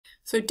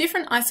So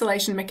different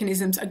isolation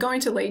mechanisms are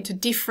going to lead to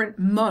different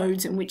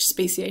modes in which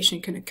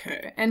speciation can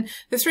occur. And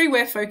the three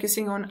we're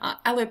focusing on are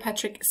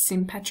allopatric,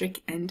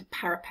 sympatric, and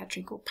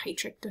parapatric or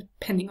patric,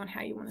 depending on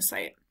how you want to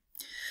say it.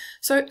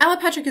 So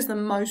allopatric is the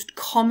most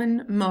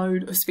common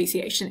mode of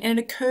speciation, and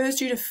it occurs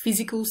due to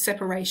physical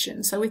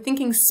separation. So we're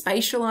thinking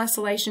spatial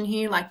isolation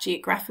here, like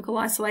geographical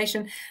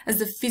isolation, as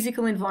the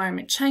physical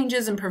environment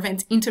changes and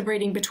prevents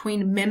interbreeding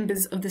between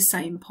members of the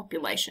same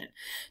population.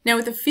 Now,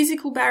 with the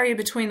physical barrier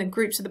between the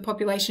groups of the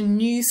population,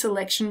 new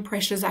selection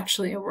pressures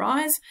actually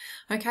arise,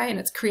 okay, and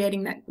it's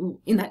creating that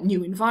in that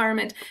new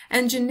environment.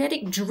 And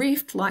genetic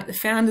drift, like the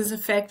founder's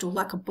effect or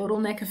like a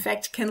bottleneck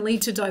effect, can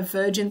lead to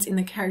divergence in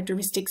the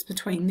characteristics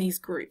between these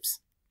groups.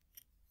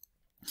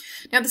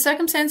 Now, the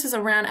circumstances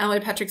around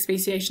allopatric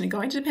speciation are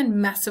going to depend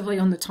massively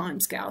on the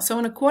timescale. So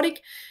an aquatic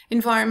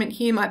environment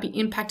here might be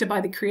impacted by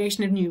the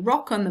creation of new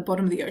rock on the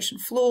bottom of the ocean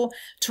floor.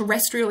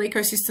 Terrestrial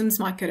ecosystems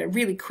might get a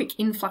really quick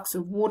influx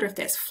of water if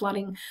there's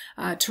flooding.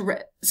 Plate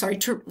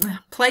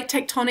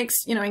tectonics,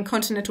 in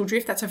continental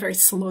drift, that's a very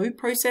slow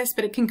process,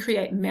 but it can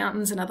create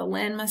mountains and other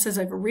land masses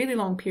over really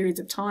long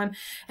periods of time.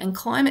 And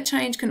climate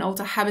change can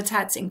alter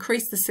habitats,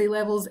 increase the sea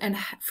levels, and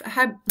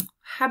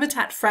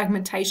habitat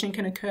fragmentation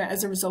can occur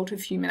as a result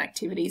of human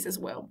activities as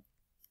well.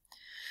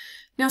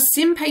 Now,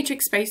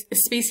 sympatric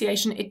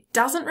speciation, it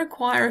doesn't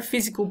require a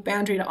physical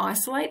boundary to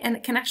isolate, and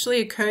it can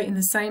actually occur in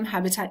the same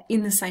habitat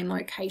in the same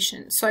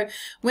location. So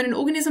when an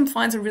organism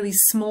finds a really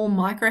small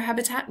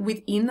microhabitat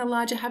within the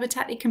larger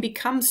habitat, it can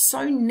become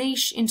so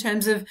niche in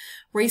terms of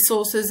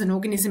resources and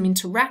organism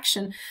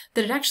interaction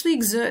that it actually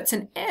exerts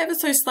an ever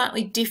so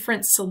slightly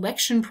different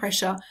selection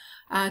pressure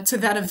to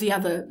that of the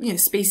other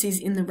species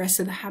in the rest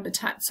of the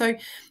habitat. So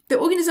the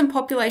organism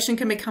population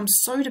can become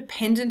so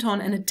dependent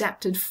on and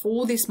adapted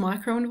for this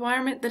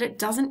microenvironment that it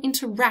doesn't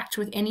interact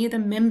with any of the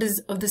members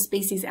of the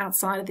species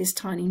outside of this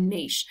tiny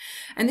niche.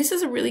 And this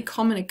is a really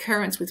common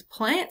occurrence with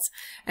plants,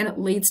 and it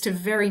leads to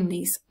very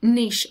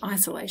niche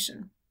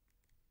isolation.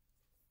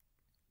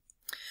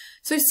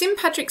 So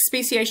sympatric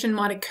speciation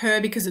might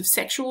occur because of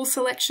sexual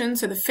selection.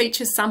 So the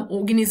features some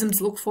organisms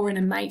look for in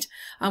a mate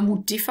will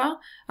differ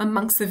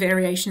amongst the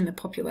variation in the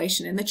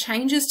population. And the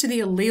changes to the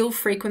allele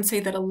frequency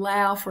that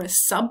allow for a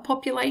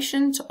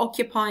subpopulation to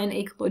occupy an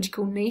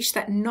ecological niche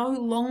that no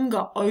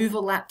longer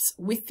overlaps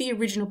with the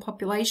original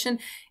population,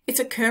 it's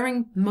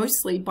occurring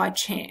mostly by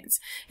chance.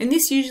 And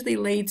this usually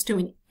leads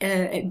to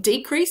a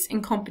decrease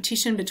in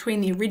competition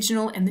between the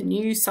original and the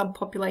new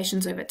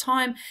subpopulations over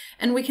time.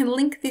 And we can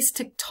link this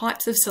to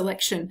types of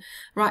selection,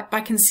 right, by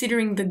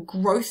considering the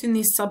growth in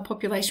this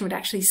subpopulation would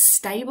actually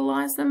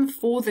stabilize them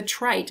for the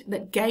trait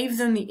that gave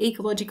them the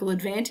ecological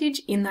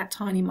advantage in that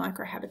tiny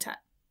microhabitat.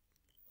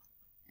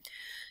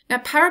 Now,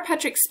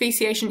 parapatric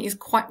speciation is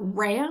quite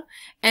rare,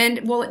 and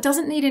while it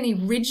doesn't need any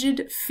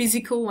rigid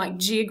physical, like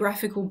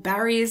geographical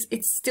barriers,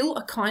 it's still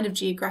a kind of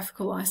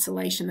geographical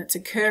isolation that's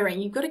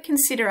occurring. You've got to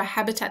consider a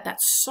habitat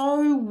that's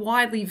so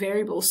widely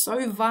variable,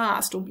 so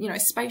vast, or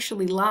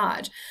spatially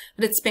large,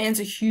 that it spans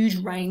a huge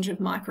range of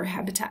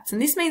microhabitats. And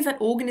this means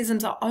that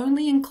organisms are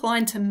only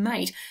inclined to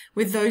mate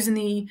with those in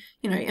the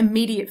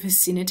immediate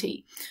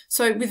vicinity.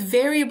 So with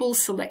variable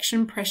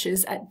selection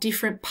pressures at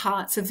different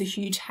parts of the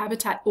huge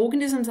habitat,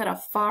 organisms that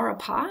are far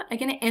apart are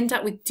going to end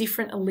up with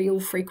different allele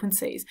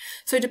frequencies.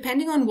 So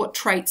depending on what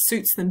trait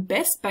suits them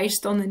best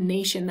based on the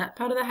niche in that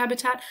part of the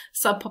habitat,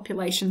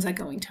 subpopulations are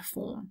going to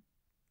form.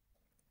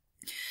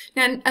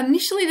 Now,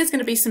 initially there's going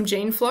to be some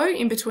gene flow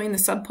in between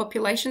the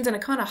subpopulations, and a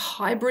kind of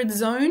hybrid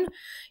zone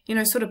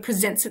sort of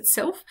presents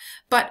itself,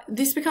 but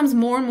this becomes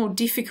more and more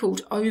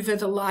difficult over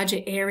the larger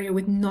area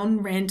with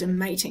non-random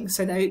mating.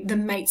 So the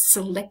mates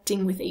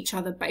selecting with each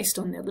other based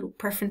on their little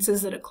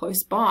preferences that are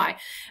close by.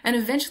 And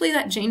eventually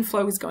that gene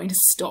flow is going to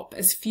stop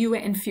as fewer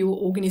and fewer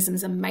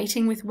organisms are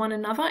mating with one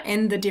another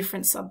and the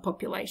different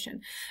subpopulation.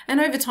 And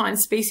over time,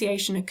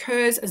 speciation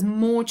occurs as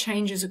more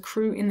changes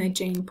accrue in their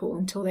gene pool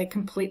until they're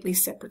completely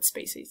separate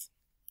species.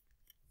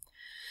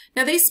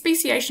 Now, these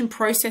speciation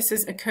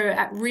processes occur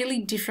at really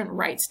different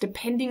rates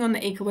depending on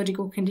the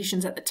ecological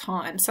conditions at the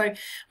time. So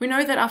we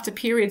know that after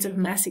periods of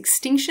mass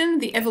extinction,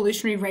 the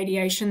evolutionary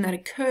radiation that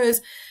occurs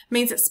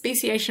means that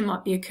speciation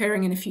might be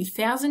occurring in a few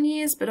thousand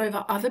years, but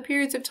over other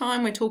periods of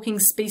time, we're talking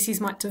species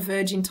might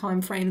diverge in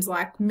time frames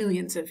like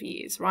millions of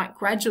years, right?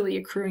 Gradually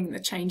accruing the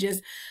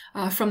changes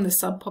from the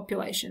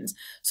subpopulations.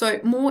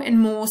 So more and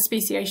more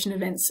speciation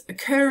events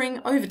occurring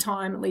over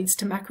time leads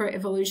to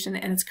macroevolution,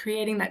 and it's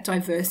creating that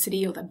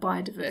diversity or that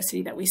biodiversity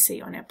that we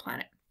see on our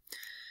planet.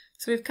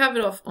 So we've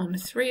covered off on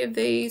 3 of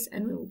these,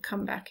 and we will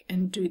come back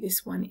and do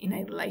this one in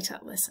a later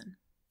lesson.